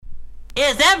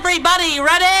Is everybody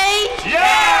ready?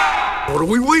 Yeah! What are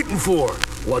we waiting for?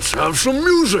 Let's have some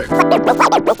music.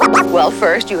 Well,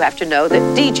 first you have to know that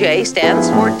DJ stands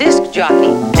for disc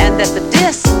jockey, and that the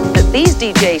discs that these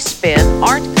DJs spin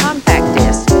aren't compact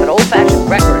discs, but old-fashioned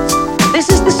records. This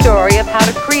is the story of how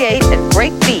to create and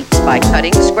break beats by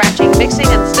cutting, scratching, mixing,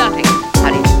 and stunting. How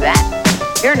do you do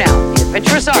that? Here now, the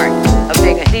adventurous art of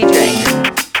being a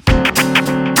DJ.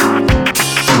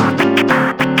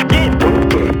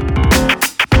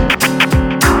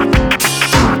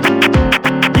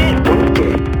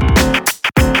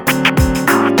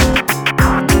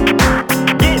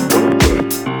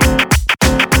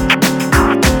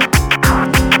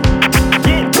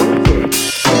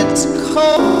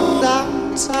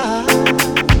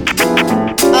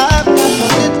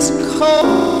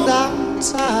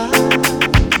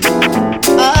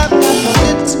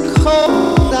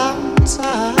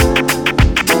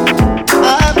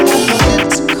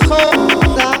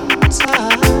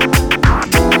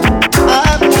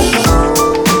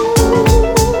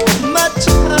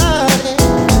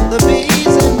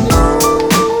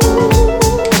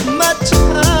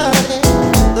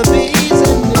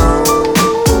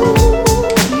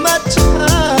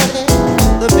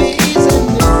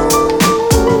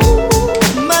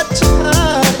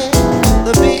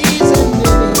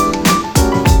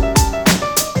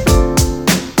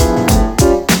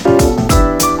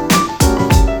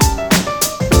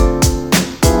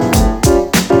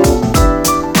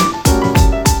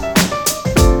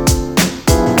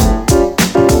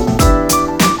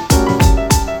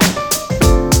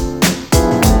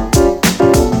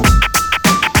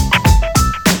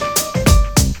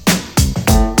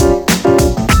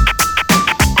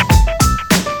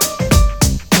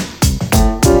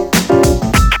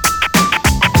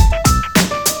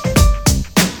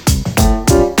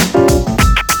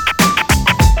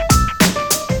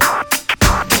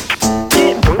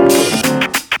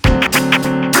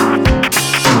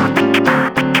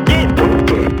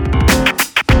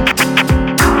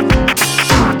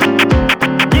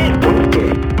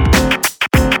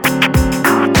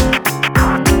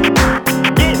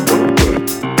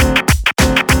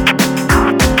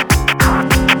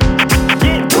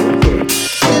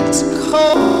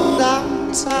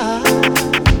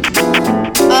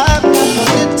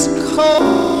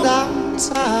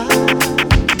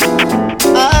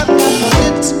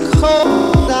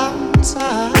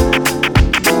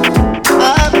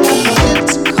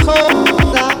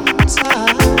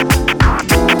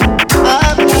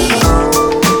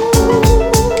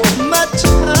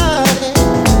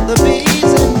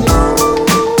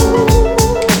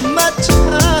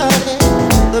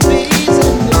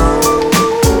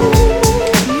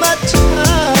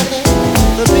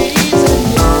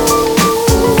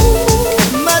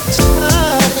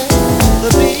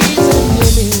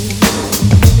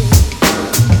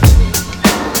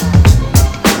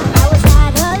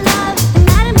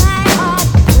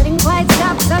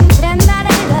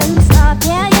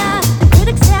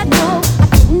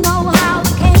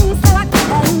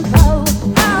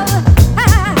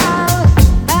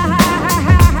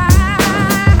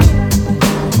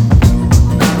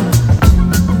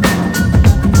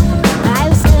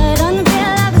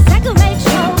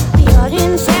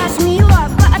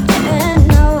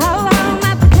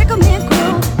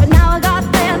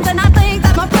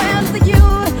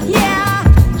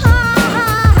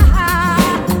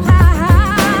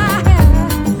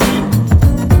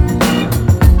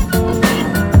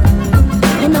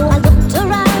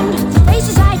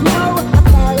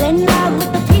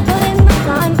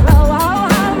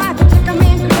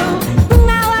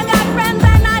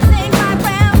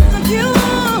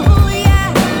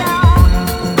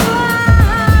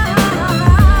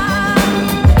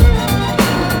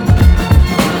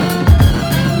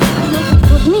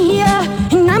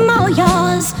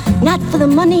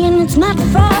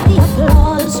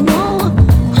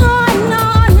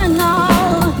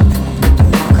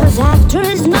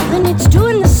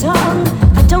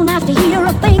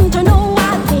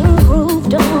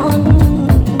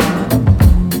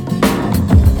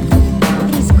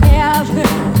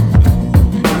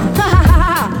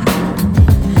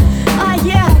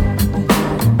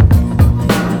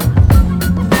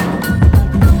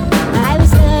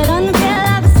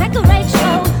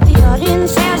 The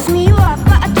audience asked me what,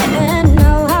 but I didn't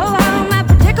know how my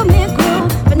predicament grew.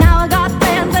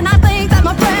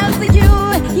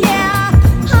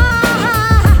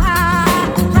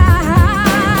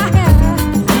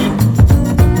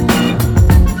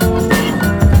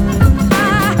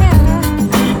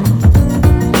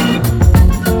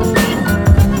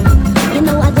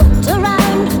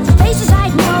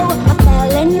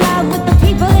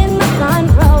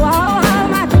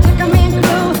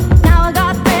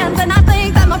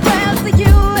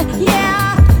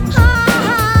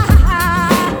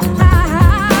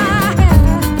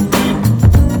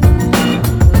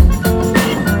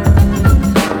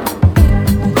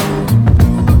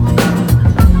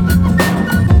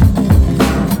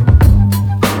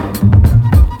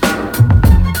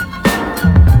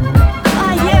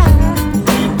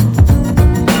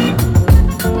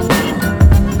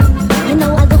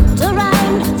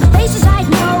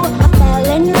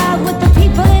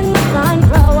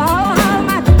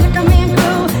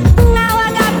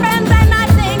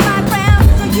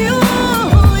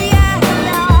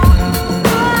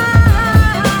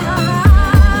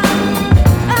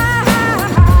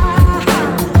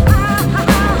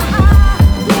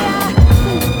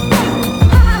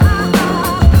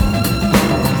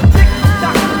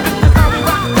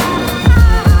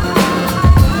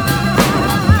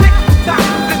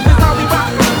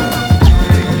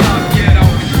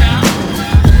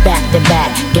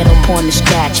 upon the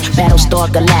scratch. Battlestar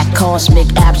Galactic, cosmic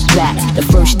abstract. The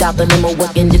first out the limo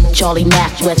working the Charlie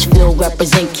Mack. Westfield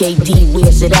represent KD,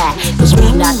 where's it at? Cause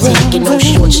we not taking no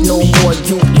shorts no more.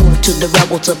 You to the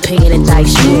rebel to pain and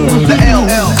dice. The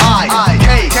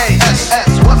L-L-I-K-K-S-S.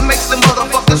 What makes the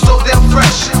motherfucker so damn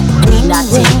fresh? We not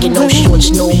taking no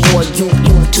shorts no more. You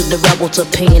to the rebel to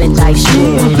pain and dice.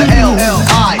 The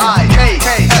L-L-I-K-K-S-S.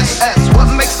 What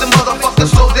makes the motherfucker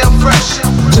so damn fresh?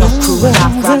 Jump crew,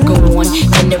 rock on.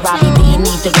 And the Robbie D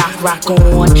need the rock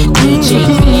on. DJ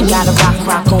Ren gotta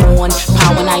rock on.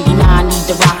 Power 99 need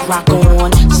the rock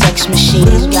on. Sex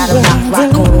machines gotta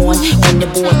rock on. When the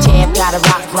boy Tab gotta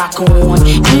rock on.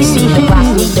 DC the rock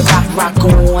need the rock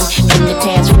on. And the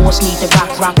task force need the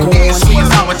rock on. It's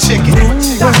our chicken.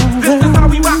 This is how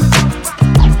we rock.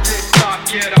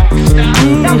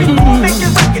 Now before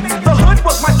making records, the hood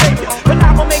was my savior. But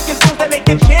now we're making songs that make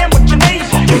it jam with your neighbor.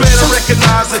 You better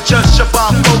recognize the judge of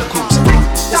our vocals.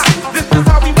 This is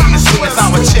how we rock. It's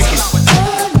our chicken.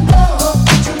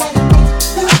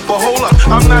 But hold up,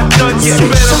 I'm not done yet.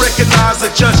 You better recognize the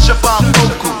judge of our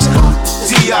vocals.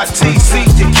 D-I-T-C,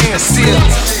 you can't steal it.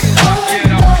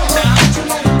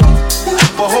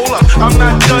 But hold up, I'm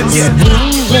not done yet.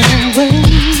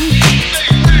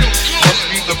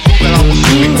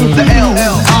 The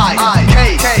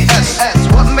L-L-I-K-K-S-S.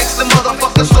 What makes the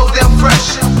motherfucker so damn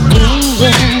fresh?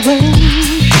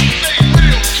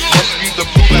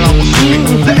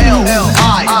 The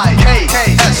L-L-I-K-K-S-S.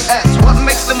 What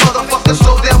makes the motherfucker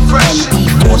so damn fresh? And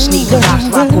B-Force need the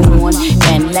rock on.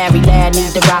 And Larry Ladd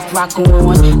need the rock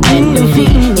on. And the V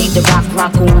need the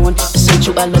rock on.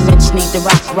 Essential elements need the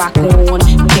rock on.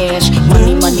 Cash,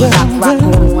 money, rock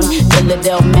on.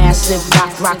 Philadelphia massive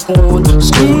rock on.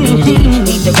 Schoolie D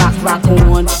need the rock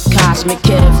on. Cosmic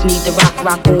Kev need the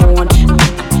rock on.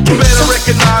 You better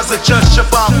recognize the judge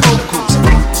of our vocals.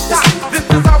 This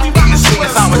is how we rock.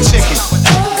 It's our chicken.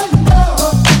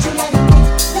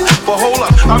 But hold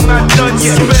up, I'm not done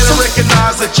yet. You better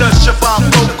recognize the judge of our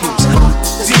vocals.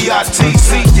 D-I-T-C,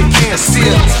 you can't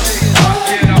steal it.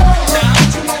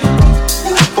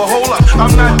 But hold up,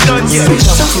 I'm not done yet.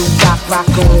 Jump crew,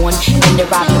 rock on. And the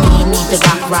Robbie D need the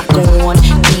rock on.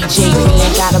 DJ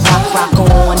Ren gotta rock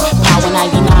on. Power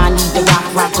 99 need the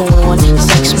rock on.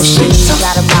 Sex machine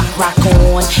gotta rock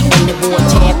on. And the boy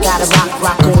Tab gotta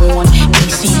rock on.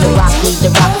 DC the rock need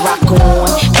the rock on.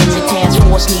 And the task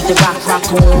force need the rock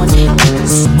on.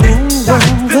 This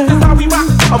is how we rock.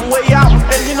 I'm way out,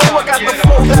 and you know I got the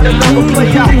flow that'll never play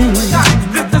out.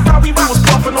 This is how we rock. Was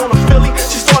puffing on a Philly.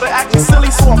 She started acting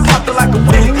silly, so I popped her like a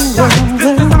willy.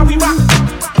 This is how we rock.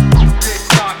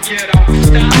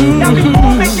 Now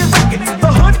before making records, the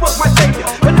hood was my savior.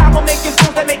 But now we're making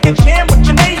songs that make it jam with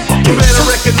your neighbor. You better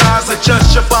recognize the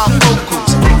judge of our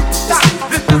vocals.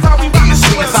 This is how we rock.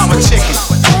 It's our chicken.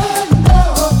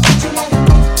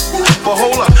 But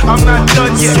hold up, I'm not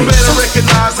done yet. You better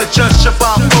recognize the judge of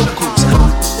our vocals.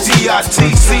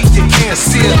 D-I-T-C, you can't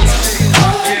steal it.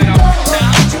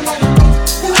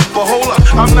 But hold up,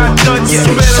 I'm not done yet.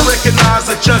 You better recognize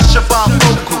the judge of our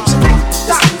vocals.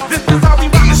 This is how we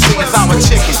rock. It's our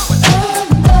chicken.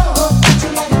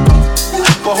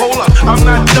 But hold up, I'm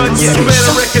not done yet. You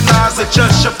better recognize the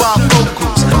judge of our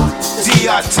vocals.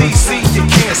 D-I-T-C, you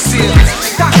can't steal it.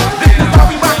 This is how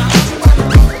we rock.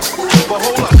 But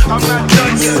hold up, I'm not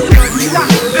done yet. This is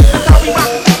how we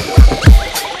rock.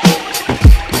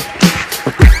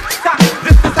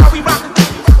 This is how we rock.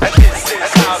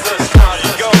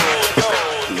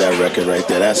 That record right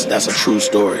there, that's a true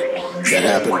story that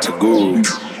happened to Guru,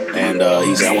 and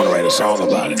he said I want to write a song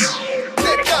about it.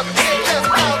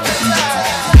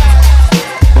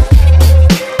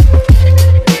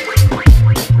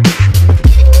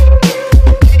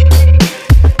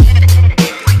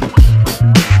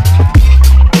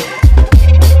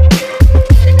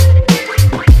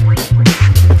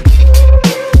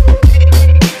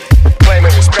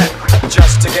 Claiming respect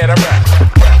just to get a rap.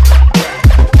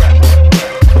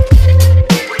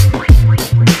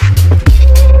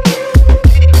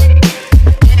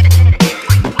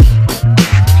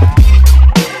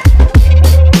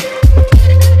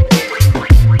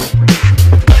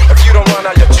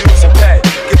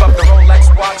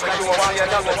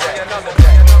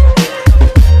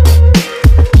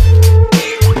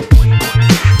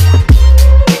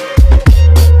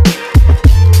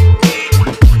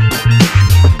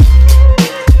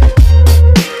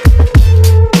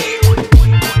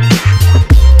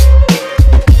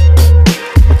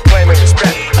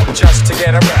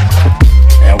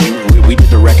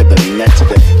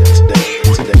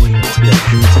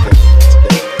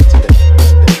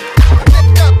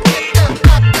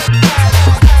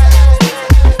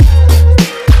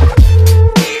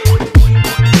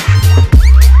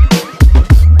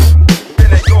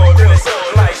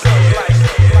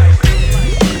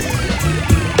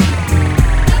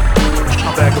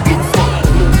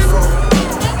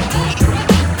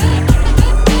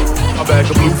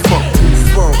 of blue funk.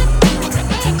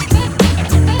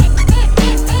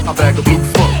 A bag of blue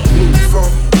funk.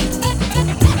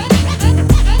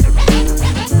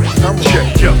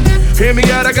 Check, yo. Hear me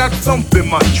out, I got something in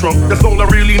my trunk. That's all I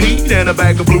really need, and a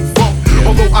bag of blue funk.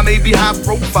 Although I may be high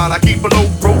profile, I keep a low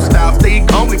pro style. Stay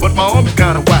calmly, but my arm's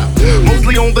kinda wild.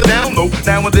 Mostly on the down low,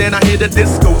 now and then I hit a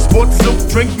disco. Sports silk,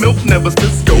 drink milk, never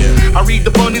Cisco. I read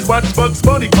the bunnies, watch Bugs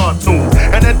Bunny cartoons.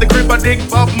 And at the crib I dig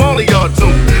Bob Marley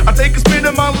tunes. I take a spin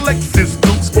in my Lexus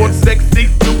coupe. Sports sexy,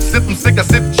 soup, sip I'm sick, I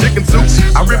sip chicken soup.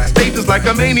 I rip stages like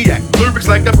a maniac, lyrics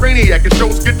like a brainiac. And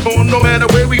shows get on no matter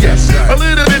where we at. A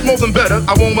little bit more than better,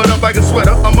 I warm it up like a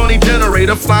sweater. A money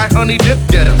generator, fly honey dip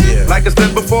getter. Like I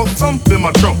said before, something in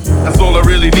my trunk. That's all I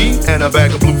really need, and a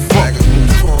bag of blue funk.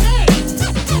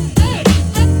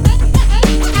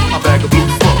 A bag of blue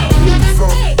funk.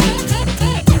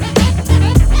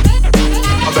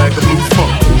 A bag of blue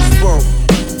funk.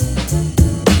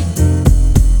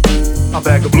 A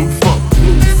bag of blue funk.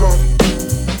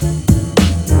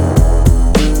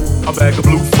 A bag of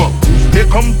blue funk. Here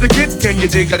comes the kid, can you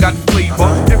dig? I got flavor.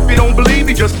 If you don't believe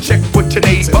me, just check with your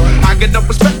neighbor. I get enough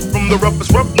respect from the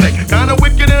roughest roughneck. Kinda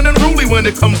wicked and unruly when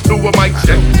it comes to a mic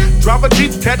check. Drive a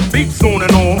Jeep, cat beats on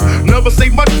and on. Never say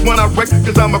much when I wreck,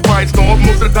 cause I'm a quiet storm.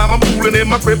 Most of the time I'm cooling in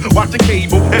my crib, watching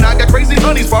cable. And I got crazy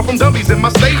honeys far from dummies in my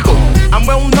stable. I'm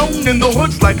well known in the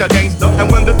hoods like a gangster.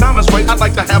 And when the time is right, I'd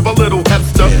like to have a little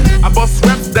hipster. I bust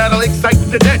reps that'll excite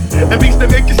the dead. And beats that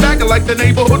make you stagger like the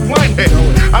neighborhood wine head.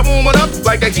 I warm it up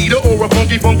like a heater or a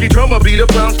funky drummer beater.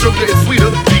 Brown sugar is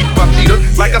sweeter, deep my heater.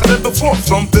 Like I said before,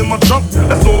 something in my trunk.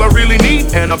 That's all I really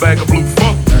need, and a bag of blue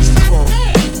funk.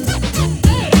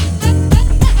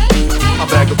 A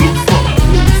bag of blue funk.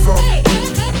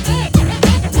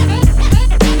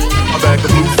 A bag of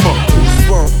blue funk.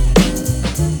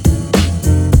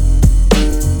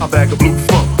 A bag of blue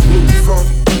funk.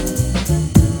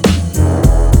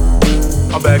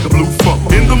 A bag of blue funk.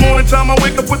 In the morning time I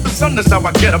wake up with the sun, that's how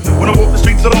I get up. When I walk the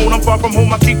streets alone, I'm far from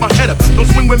home, I keep my head up. Don't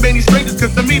swing with many strangers,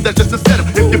 cause to me that's just a setup.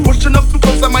 If you're pushing up too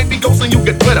close, I might be ghosting, you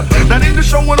get wet up. Not into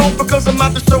showing off because I'm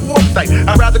not the show off type.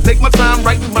 I'd rather take my time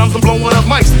writing rhymes and blowing up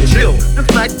mics. Chill,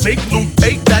 just like make loot,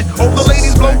 take that. All the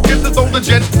ladies blow kisses, all the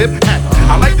gents tip hat.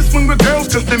 I like to swing with girls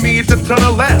cause to me it's a ton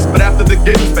of laughs. But after the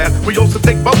getting's fast, we also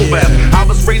take bubble baths. I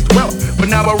was raised well, but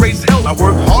now I raise hell. I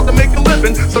work hard to make a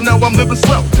living, so now I'm living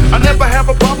swell. I never have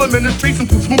a problem in the streets and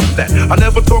can smooth that. I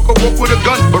never talk or walk with a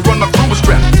gun, but run my crew with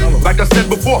strapped. Like I said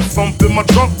before, funk in my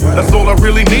trunk. That's all I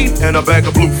really need, and a bag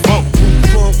of blue funk.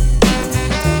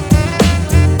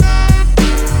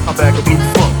 A bag of blue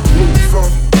funk.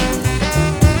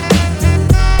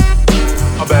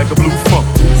 A bag of blue funk.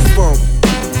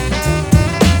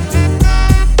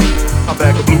 A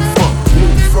bag of blue funk.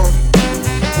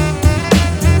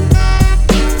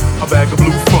 A bag of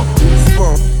blue funk.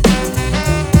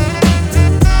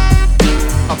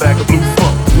 A bag of blue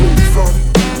funk.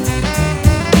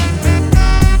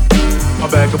 A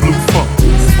bag of blue funk.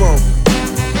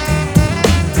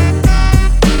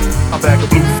 A bag of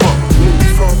blue funk.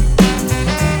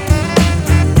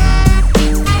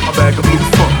 A bag of blue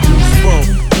funk.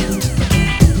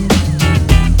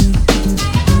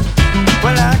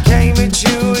 Well, I came at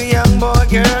you, a young boy,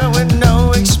 girl, with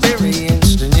no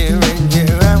experience, and year in,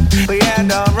 year out. We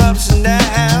had our ups and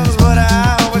downs, but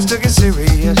I always took it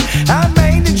serious. I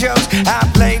made the jokes, I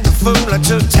played the fool, I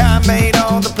took time, made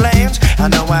all the plans. I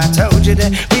know I told you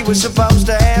that we were supposed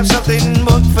to have something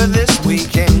booked for this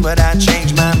weekend, but I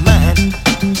changed my mind.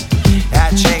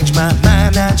 I changed my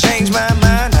mind, I changed my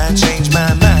mind, I changed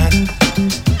my mind,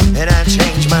 and I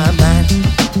changed my mind.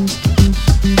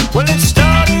 Well, it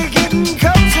started getting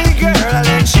cozy, girl, I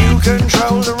let you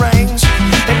control the reins.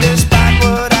 And despite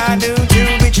what I do to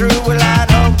be true, well, I'd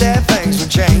hope that things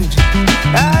would change.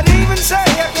 I'd even say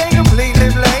I can't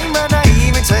completely blame my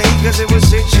naivete, cause it was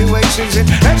situations in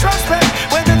retrospect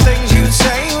when the things you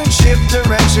say would shift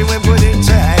direction when put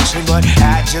into action. But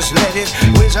I just let it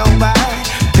whiz on by.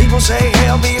 People say,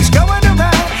 hell me, it's going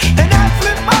around. And I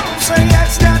flip on, say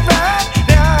that's not right.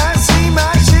 Now I see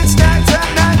my shit stacked up,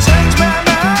 and I change my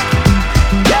mind.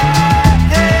 Yeah,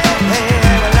 yeah,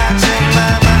 yeah, well I changed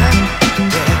my mind.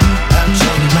 Yeah, I've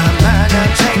changed my mind,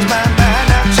 I've changed my mind,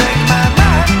 I've changed my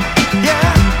mind.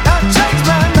 Yeah, I've changed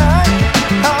my mind.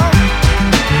 Oh.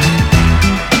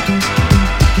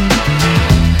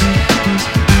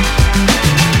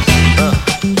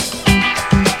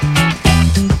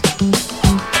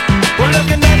 We're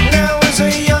looking at now.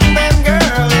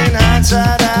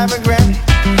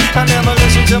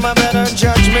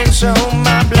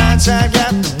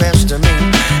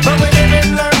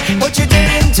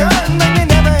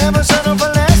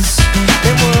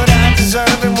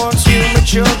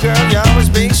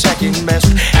 second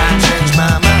best. I changed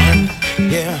my mind,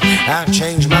 yeah. I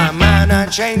changed my mind, I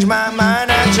changed my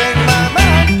mind, I changed my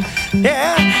mind,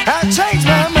 yeah. I changed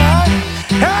my mind,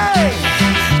 hey.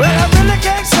 Well, I really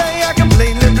can't say I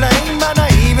completely blame my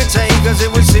naivete, cause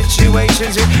it was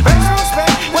situations in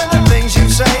retrospect when the things you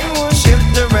say will shift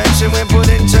direction when put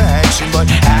into action. But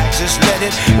I just let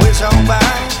it whiz on by.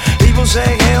 People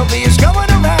say help me, it's going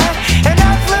around, and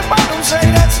I flip on them, say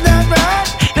that's not right.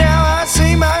 Now I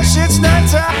see my shit's not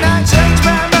top, and I change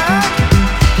my mind.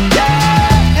 Yeah,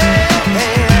 yeah,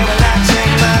 yeah. Well, I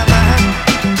change my mind.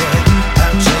 Yeah,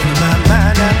 I've changed my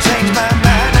mind. I've changed my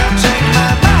mind. I've changed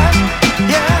my mind.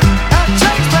 Yeah, I've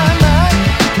changed my mind.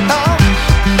 Oh.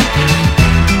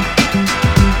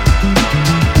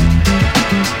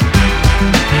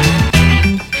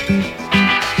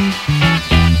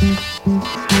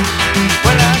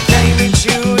 Well, I came at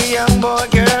you, a young boy,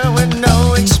 girl, with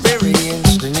no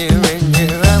experience, and year in,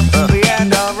 year out. We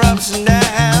had our ups and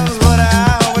downs, but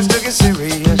I always took it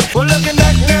serious. Well, looking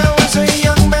back now as a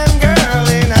young man, girl,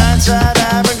 in hindsight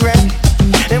I regret.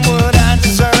 And what I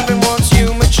deserve, and once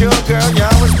you mature, girl, you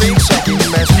always be second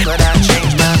best. But I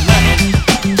changed my mind.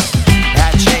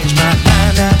 I changed my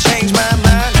mind. I changed my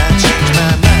mind. I changed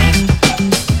my mind.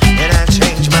 And I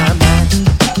changed my mind.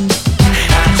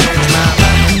 I changed my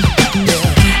mind. Yeah,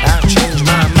 I've changed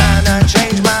my mind. I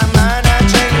changed my mind. I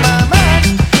changed my mind.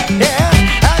 Yeah,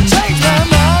 I changed my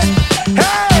mind.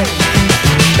 Hey,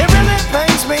 it really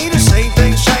pains me to say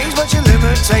things change, but your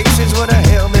limitations would have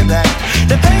held me back.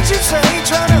 The things you say,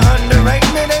 try to underrate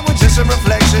me, they were just a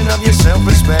reflection of your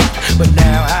self-respect. But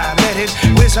now I let it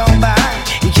whiz on by.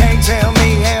 You can't tell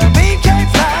me LB can't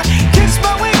fly. Kiss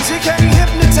my wings, you can't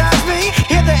hypnotize me.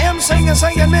 Hear the M singing,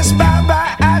 saying miss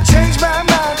bye-bye. I changed my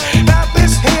mind about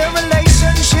this here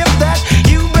relationship that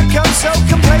you become so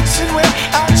complacent with.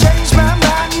 I changed my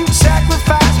mind, you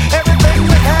sacrifice everything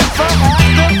we had for half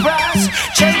the price.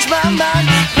 Change my mind,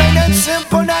 plain and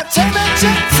simple, not tame and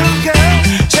gentle, girl.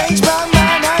 Change my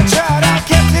mind, I tried, I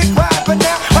kept it quiet, but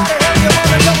now why the hell you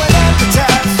wanna go and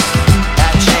advertise? I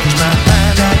changed my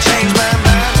mind, I changed my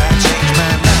mind, I changed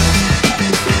my mind,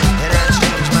 and I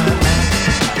changed my mind.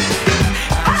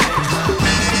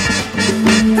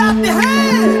 Clap your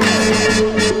hands!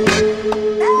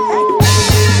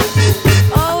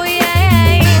 Oh yeah,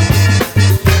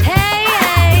 hey,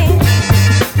 hey,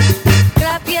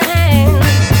 clap your hands,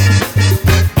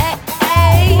 hey,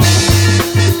 hey.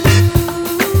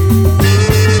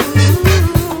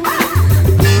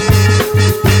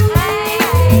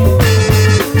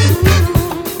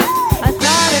 I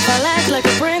thought if I laughed like a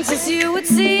princess, you would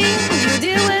see. You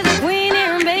deal with a queen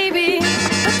here, baby.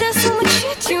 But there's so much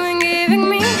shit you ain't giving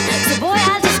me. So boy,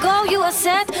 I'll just go, you are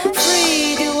set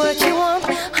free. Do what you want,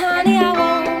 honey, I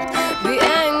won't be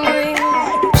angry.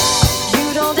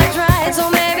 You don't act right, so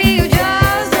maybe you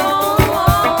just don't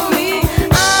want me.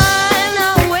 I'm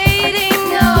not waiting,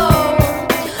 no.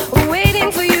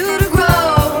 Waiting for you to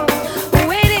grow.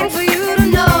 Waiting for you to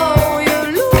know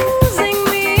you're losing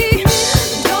me.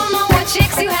 Don't know what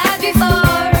chicks you had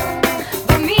before,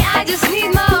 but me, I just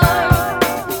need more.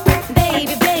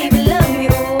 Baby, baby, love me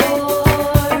more.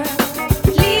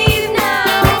 Leave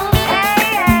now.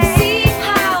 See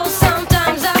how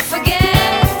sometimes I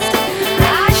forget.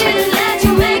 I shouldn't let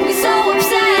you make me so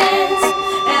upset.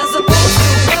 As opposed to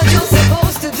what you're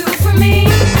supposed to do for me.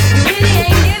 You really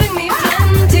ain't giving me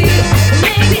plenty.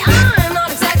 Maybe I'm not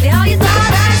exactly how you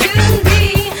thought I should be.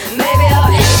 Maybe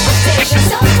our expectation,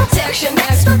 self-protection,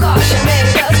 extra caution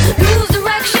made us lose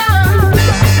direction.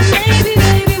 Maybe,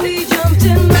 maybe we jumped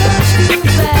in much too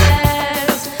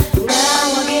fast.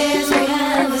 Now I guess we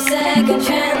have a second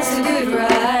chance to do it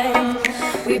right.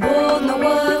 We both know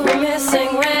what we're missing.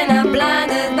 We're not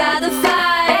blinded by the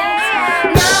fight.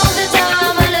 Now the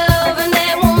time I love and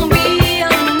there won't be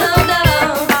another.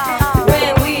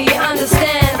 When we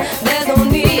understand there's no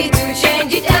need to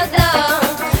change it other.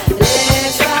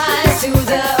 Let's rise to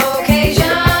the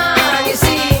occasion. You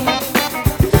see,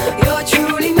 you're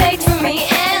truly made for me,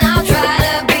 and I'll try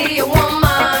to be your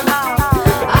woman.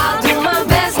 I'll do my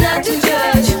best not to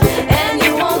judge, and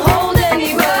you won't hold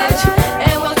any grudge.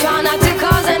 And we'll try not to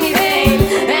cause any pain,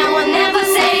 and we'll never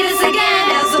say this again.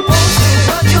 As opposed to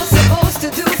what you're supposed to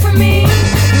do for me.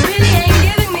 You really ain't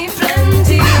giving me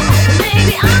plenty.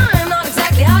 Maybe I'm not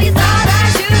exactly how you thought I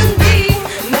should be.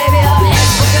 Maybe our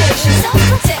expectation,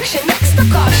 self-protection, extra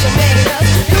caution made us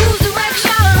lose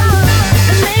direction.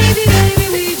 Maybe, maybe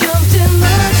we jumped in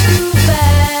much too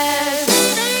fast.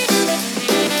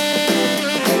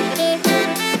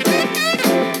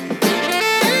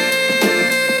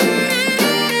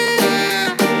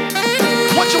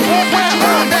 What you want now?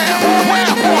 What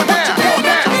you want now? What you want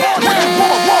now? What you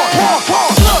want?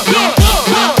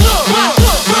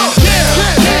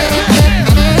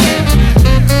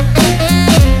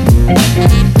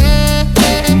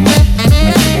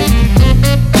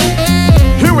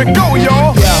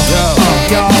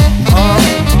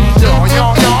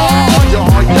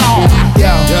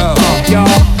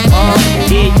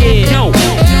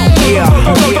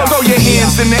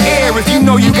 if you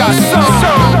know you got soul.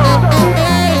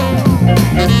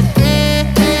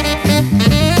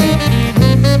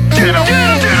 Get 'em, get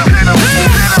 'em, get 'em, get 'em, get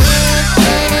 'em.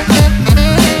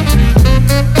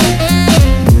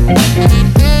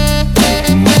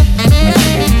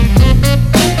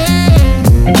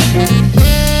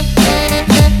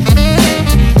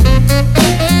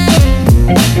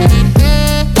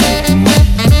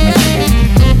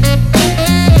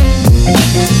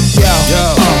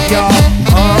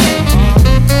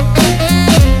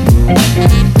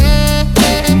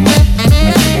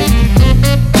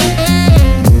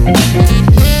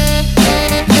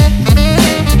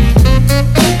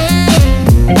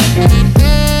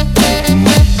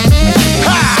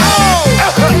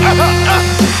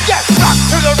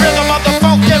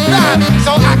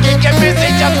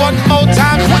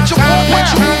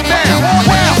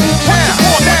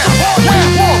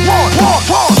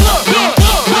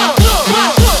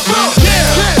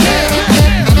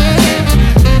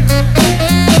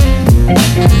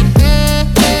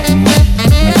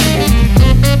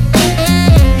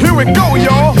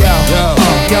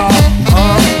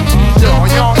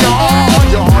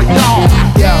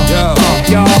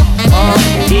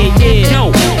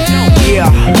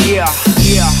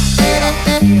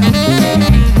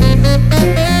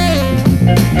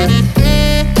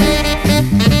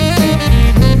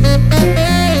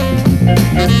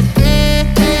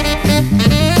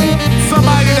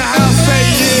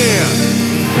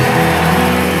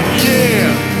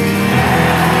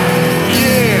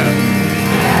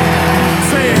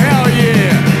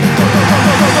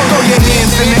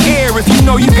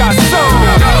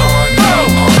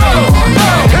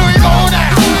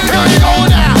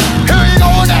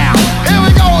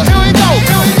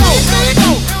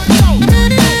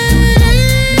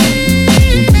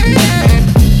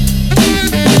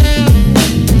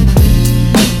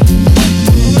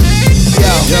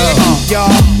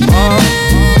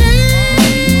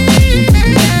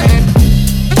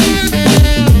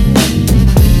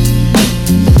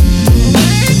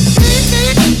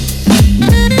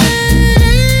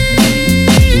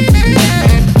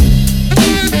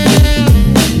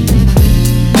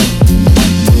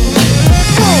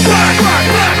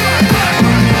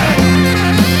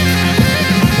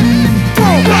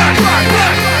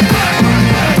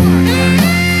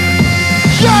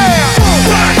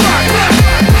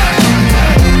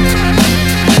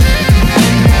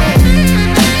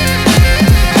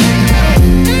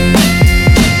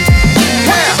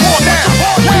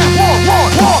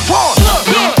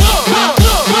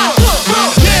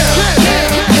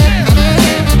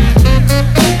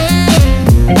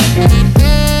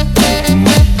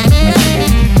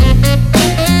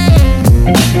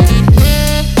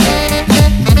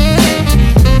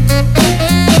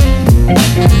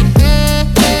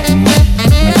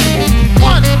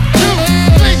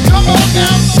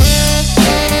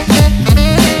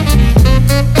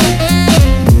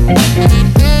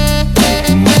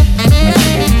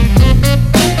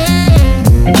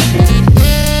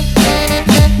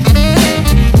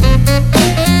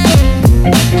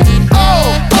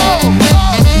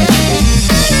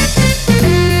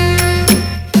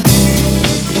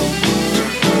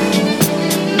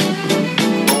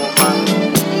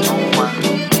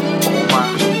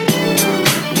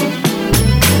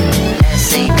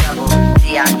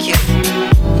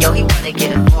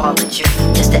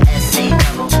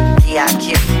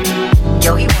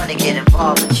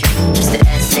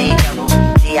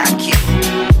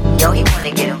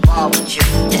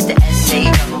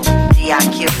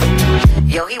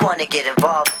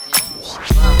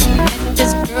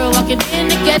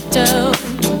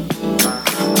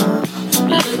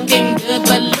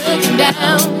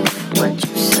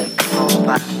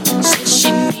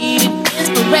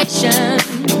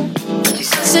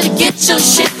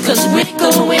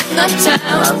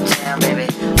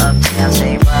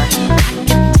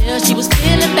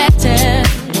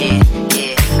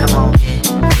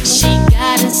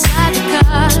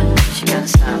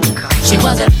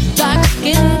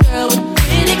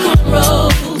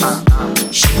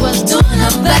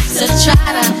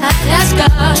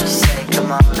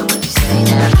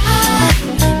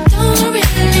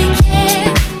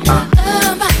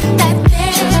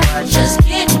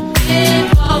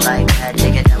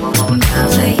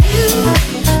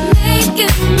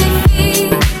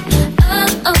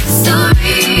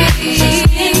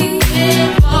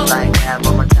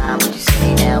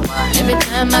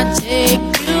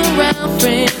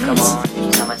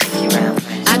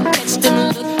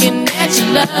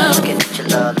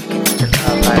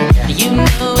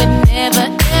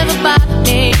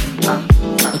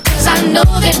 know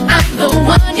that I'm the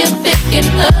one you're thinking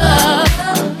of.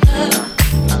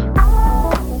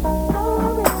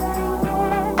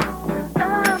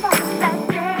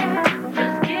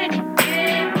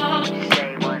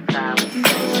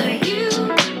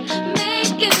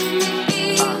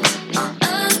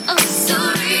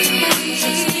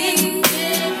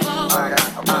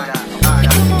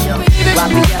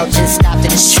 girl, just stop to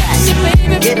this track.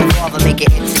 Get involved and make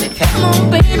it intimate, pack.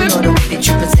 You know the way that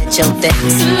you present your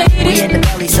things. We in the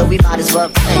belly, so we might as well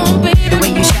play. The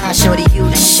way you shine, shorty, you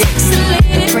the shit.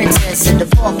 The princess and the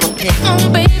pauper pick.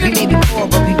 We may be poor,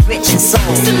 but we rich in soul.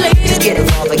 Just get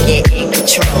involved and get in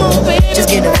control. Just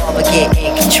get involved and get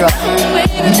in control.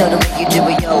 You know the way you do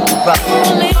it, yo, rock.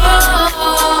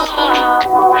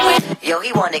 Yo,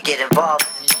 he wanna get involved.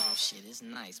 Shit, it's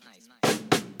nice.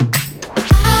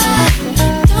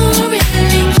 I don't really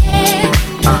care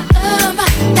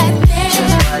about that thing.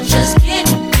 Just get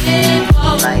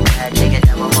involved. Like that, take it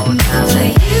down one more time. So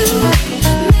you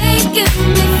making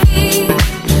me feel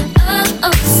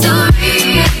sorry.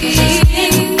 Just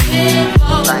get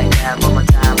involved. Like that, one more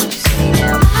time. What you say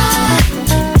now? I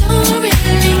don't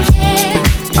really care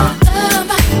about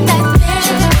that thing.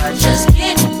 Just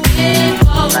get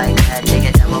involved. Like that, take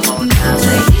it down one more time. So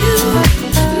you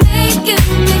making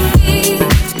me feel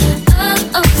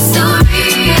sorry.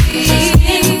 Just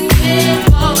get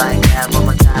involved. Like that, one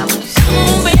more time. What you say?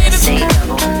 S-A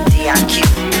double D-I-Q.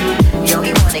 Yo,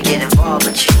 he wanna get involved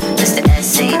with you, Mr.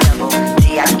 S-A double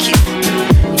D-I-Q.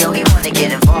 Yo, he wanna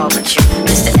get involved with you,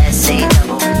 Mr. S-A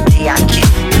double D-I-Q.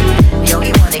 Yo,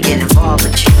 he wanna get involved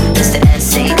with you, Mr.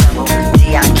 S-A double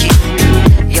D-I-Q.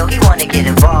 Yo, he wanna get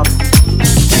involved.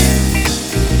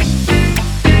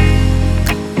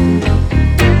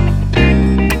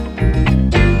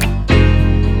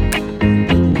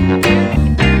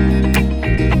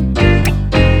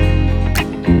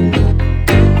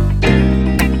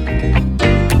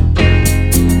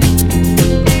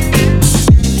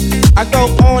 I go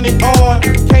on and on,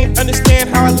 can't understand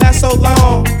how I last so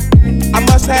long. I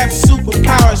must have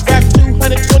superpowers, rap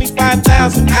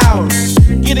 225,000 hours.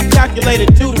 Get a calculator,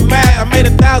 do the math. I made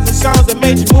 1,000 songs that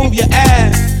made you move your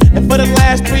ass. And for the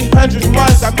last 300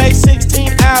 months, I made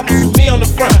 16 albums with me on the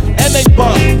front, and they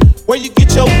bump. Where you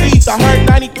get your beats? I heard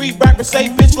 93 rappers say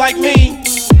bitch like me.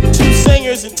 2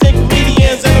 singers and 10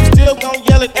 comedians, and I'm still gon'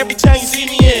 yell it every time you see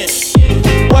me in.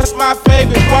 What's my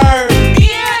favorite word?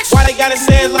 Why they gotta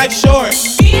say it like short?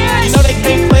 You know they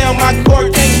can't play on my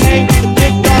court, can't hang with the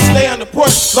big dog, stay on the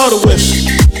porch. Blow the whistle,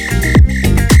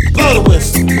 blow the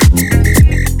whistle,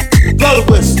 blow the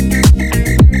whistle,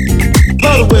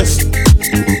 blow the whistle.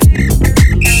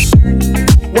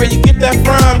 Where you get that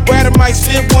from? Grab a mic,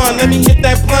 sip one, let me hit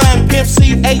that blunt. Pimp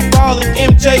C, 8 ball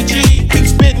and MJG, keep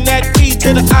spitting that P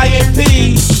to the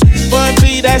IMP. Bun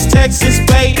B, that's Texas,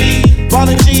 baby.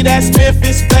 Ballin' G, that's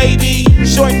Memphis, baby.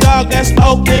 Short dog, that's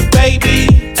Oakland, baby.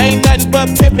 Ain't nothing but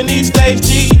pimpin' these days,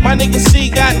 G. My nigga C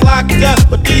got locked up,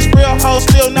 but these real hoes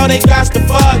still know they got to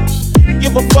fuck.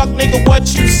 Give a fuck, nigga, what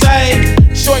you say.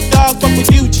 Short dog, fuck with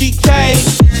UGK.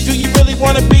 Do you really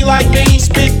wanna be like me?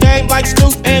 Spit game like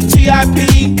Snoop and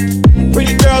T.I.P.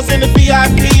 Pretty girls in the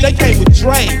VIP, they came with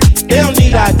Dre. They don't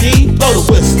need ID. Blow the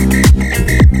whistle,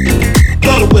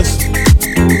 blow the whistle,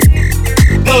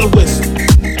 blow the whistle,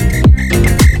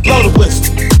 blow the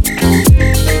whistle.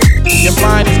 Your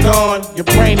mind is gone, your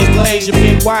brain is glazed. You've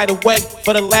been wide awake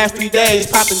for the last 3 days,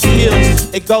 popping pills.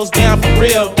 It goes down for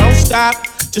real. Don't stop,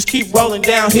 just keep rolling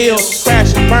downhill.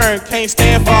 Crash and burn, can't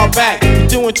stand, fall back. You're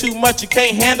doing too much, you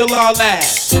can't handle all that.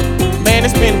 Man,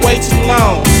 it's been way too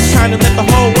long. Trying to let the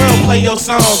whole world play your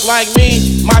songs. Like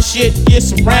me, my shit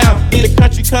gets around. Need a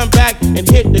country, come back and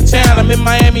hit the town. I'm in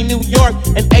Miami, New York,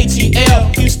 and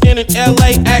ATL. Houston and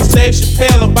LA, ask Dave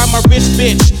Chappelle about my rich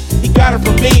bitch. He got her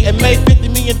from me and made $50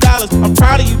 million. I'm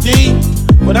proud of you, D.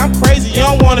 But I'm crazy, you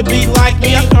don't wanna be like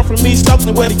me. I come from East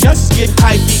Oakland where the youngsters get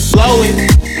hypey. Blow it,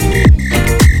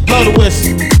 blow the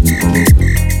whistle,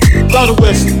 blow the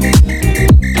whistle,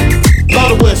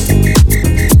 blow the whistle.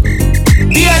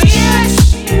 Yes.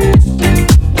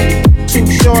 Too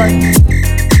short,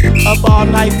 up all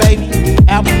night, baby.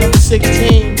 Album number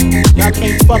 16, y'all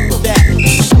can't fuck with that.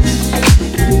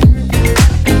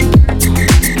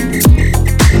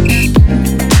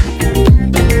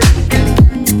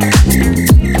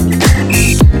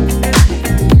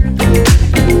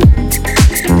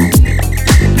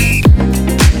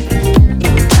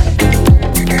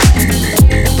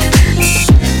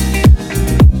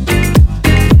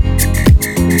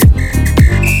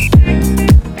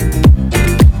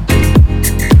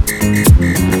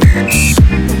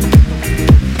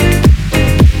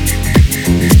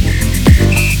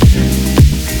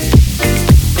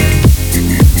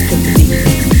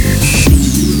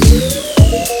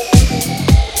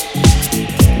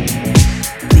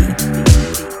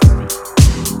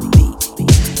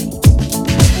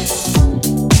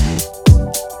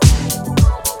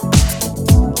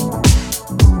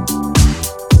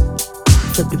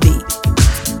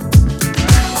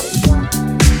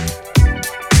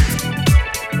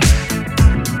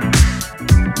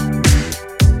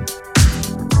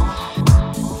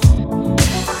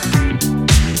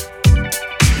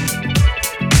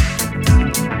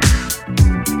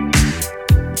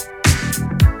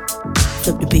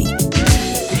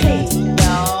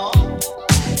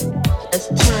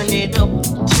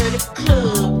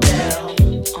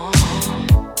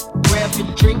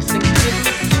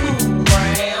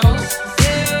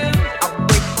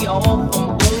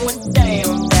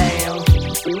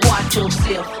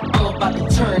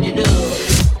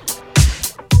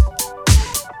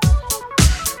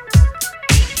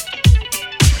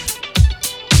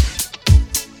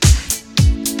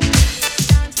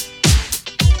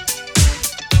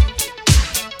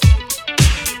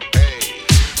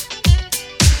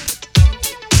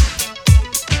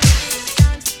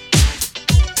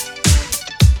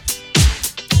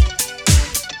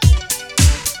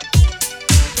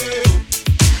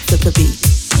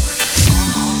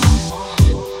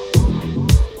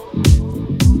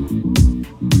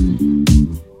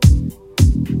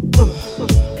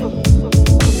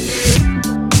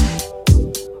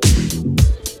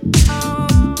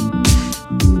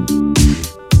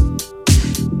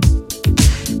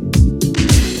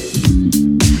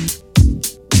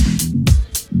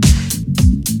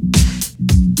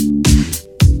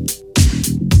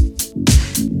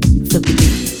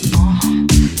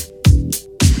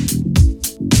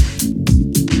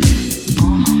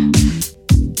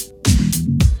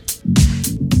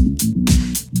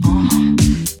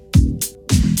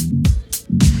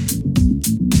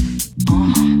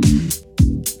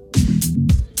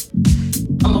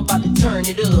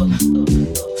 turn it up,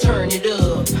 turn it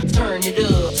up, turn it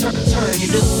up, turn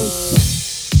it up.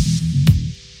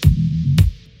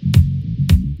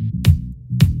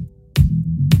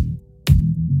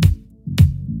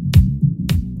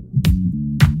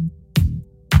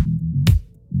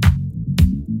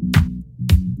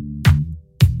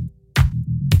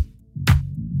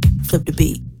 Flip the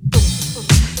beat.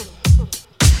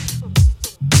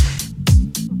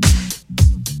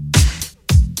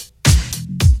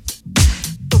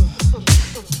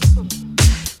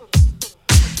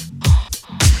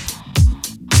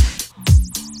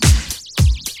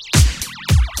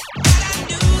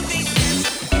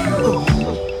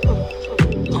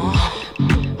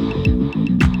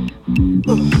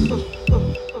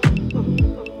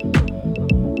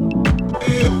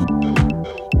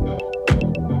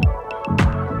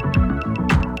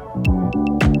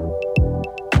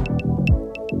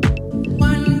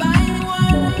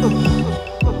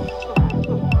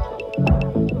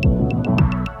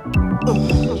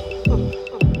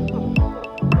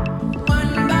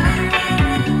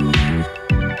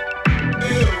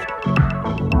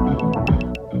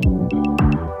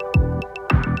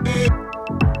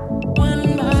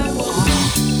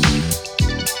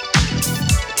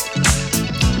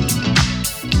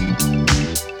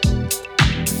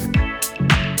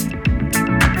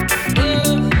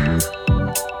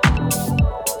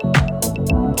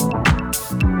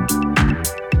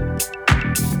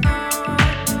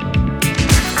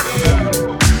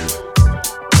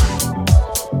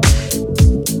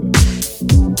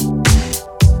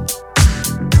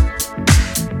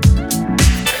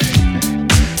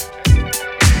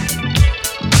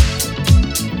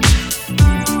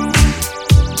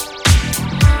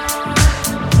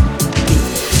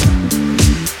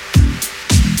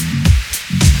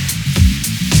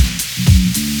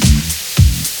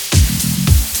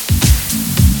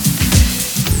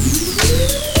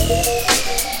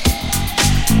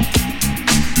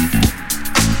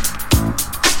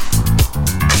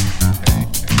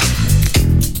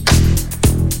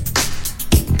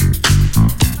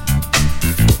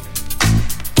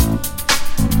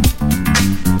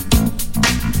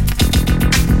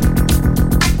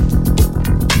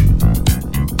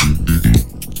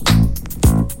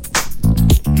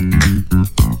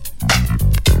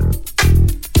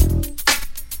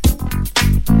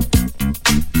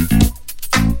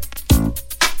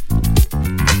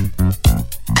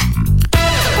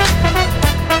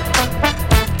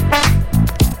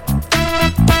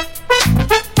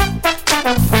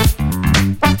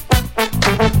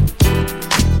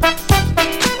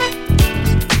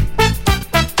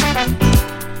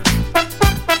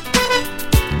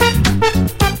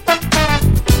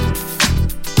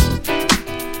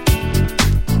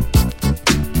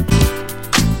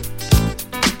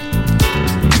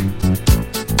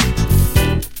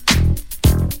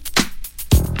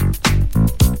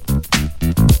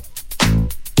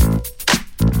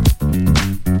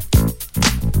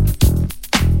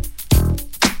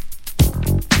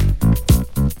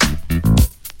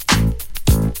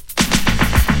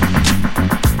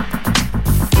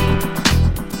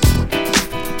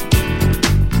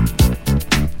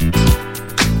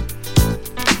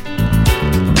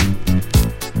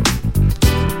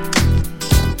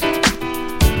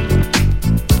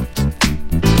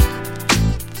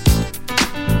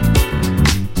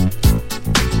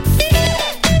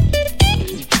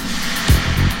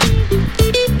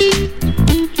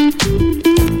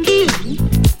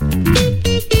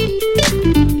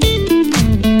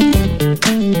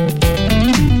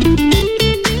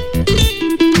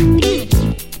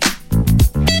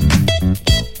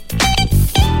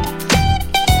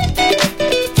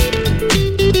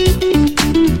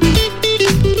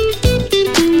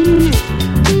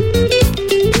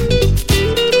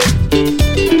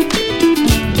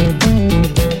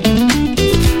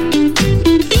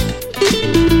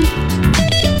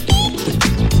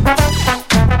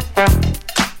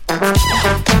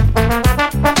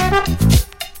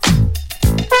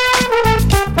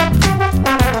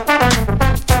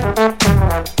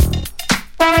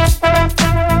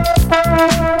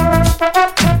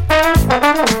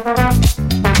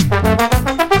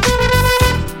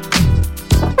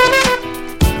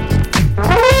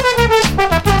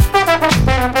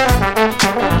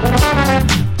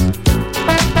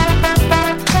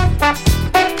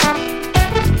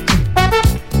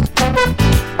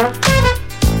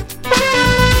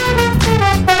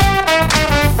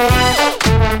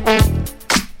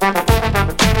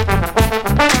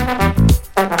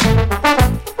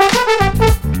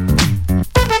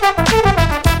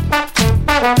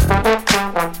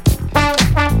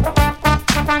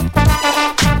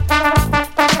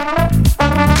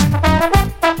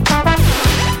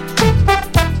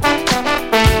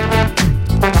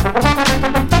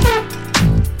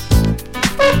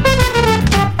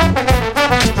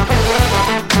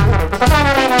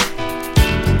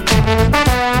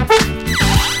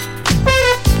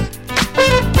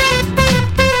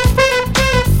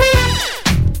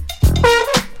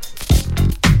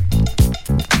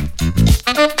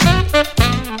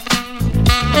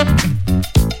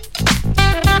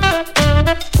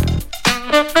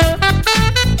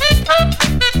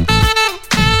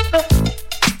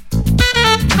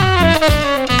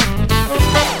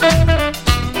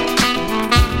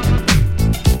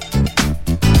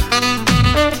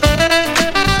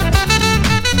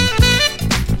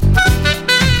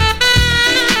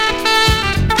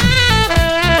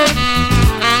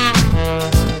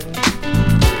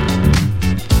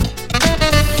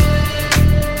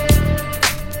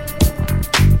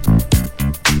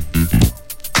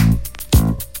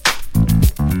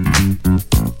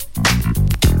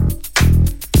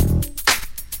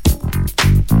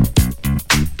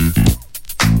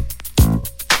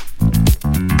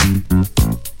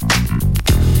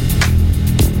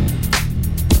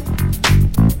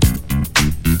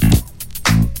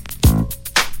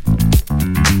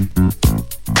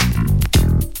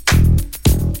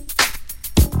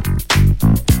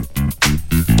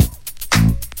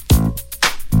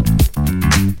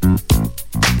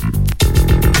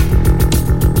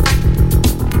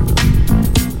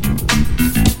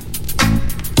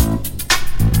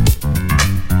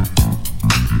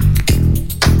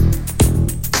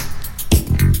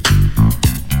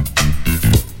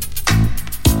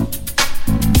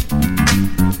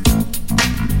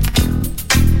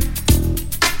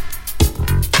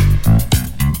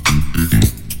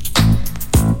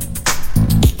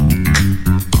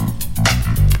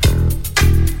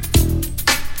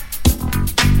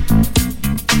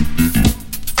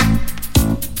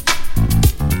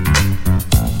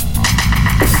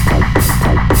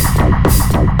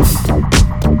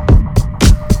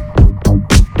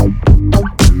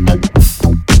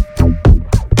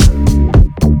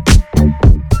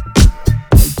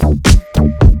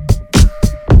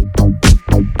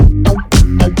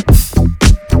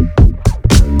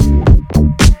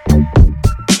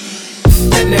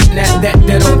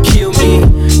 That don't kill me,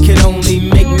 can only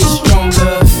make me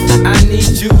stronger. I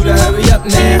need you to hurry up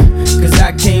now, cause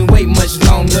I can't wait much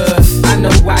longer. I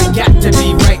know I got to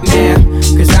be right now,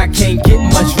 cause I can't get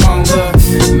much longer.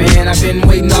 Man, I've been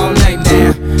waiting all night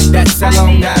now, that's how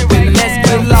long I've been. Let's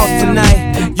get lost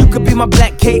tonight, you could be my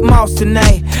black Kate Moss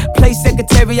tonight. Play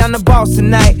secretary, I'm the boss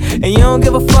tonight. And you don't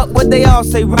give a fuck what they all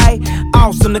say, right?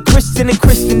 Awesome, the Christian and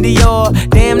Christian Dior.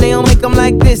 Damn, they don't make them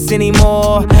like this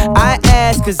anymore. I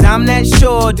ask, cause I'm not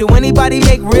sure. Do anybody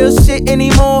make real shit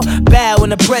anymore? Bow in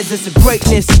the presence of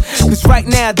greatness, cause right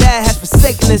now that has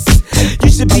forsaken us.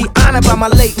 You should be honored by my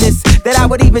lateness, that I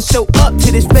would even show up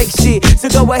to this fake shit. So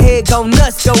go ahead, go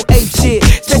nuts, go ape shit.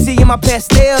 Especially in my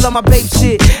pastel or my babe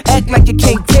shit. Act like you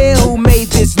can't tell who made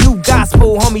this new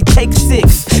gospel, homie. Take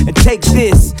 6 and take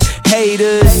this,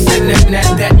 haters.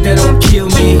 That don't kill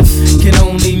me, can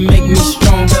only make me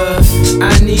stronger.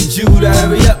 I need you to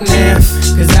hurry up now,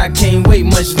 cause I can't wait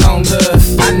much longer.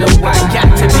 I know I got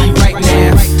to be right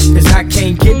now, cause I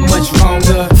can't get much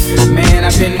longer. Man,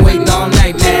 I've been waiting all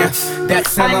night now,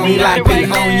 that's how long I've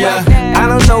been on ya. I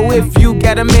don't know if you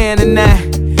got a man or not,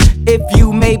 if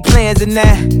you made plans or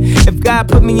not, if God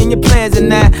put me in your plans or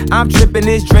not. I'm tripping,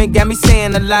 this drink got me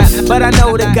saying a lot, but I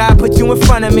know that God put you in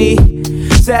front of me.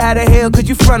 So how the hell could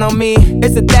you front on me?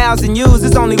 It's 1,000 yous,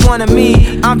 it's only one of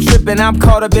me. I'm tripping, I'm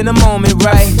caught up in the moment,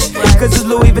 right? Cause it's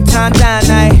Louis Vuitton dine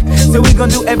night, so we gon'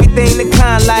 do everything the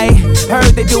kind like.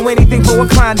 Heard they do anything for a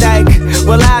Klondike,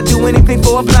 well I'll do anything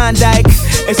for a blind dyke,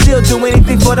 and she'll do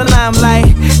anything for the limelight,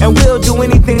 and we'll do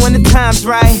anything when the time's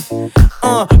right.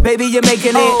 Baby, you're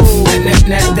making it.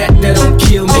 That don't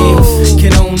kill me,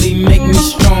 can only make me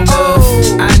stronger.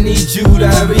 I need you to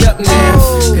hurry up now,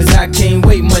 cause I can't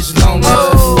wait much longer.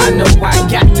 I know I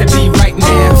got to be right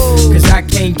now, cause I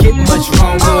can't get much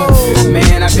longer.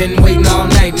 Man, I've been waiting all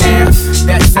night now,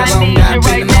 that's how long I've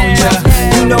been on ya.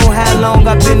 You know how long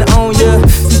I've been on ya,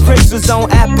 since Prince was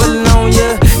on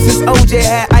Apollonia, since OJ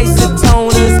had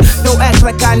isotoners. Don't act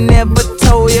like I never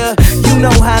told ya. You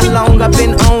know how long I've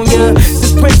been on ya,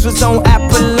 since Prince was on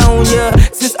Apollonia,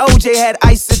 since OJ had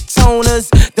isotoners.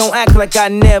 Don't act like I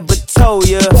never told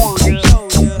ya.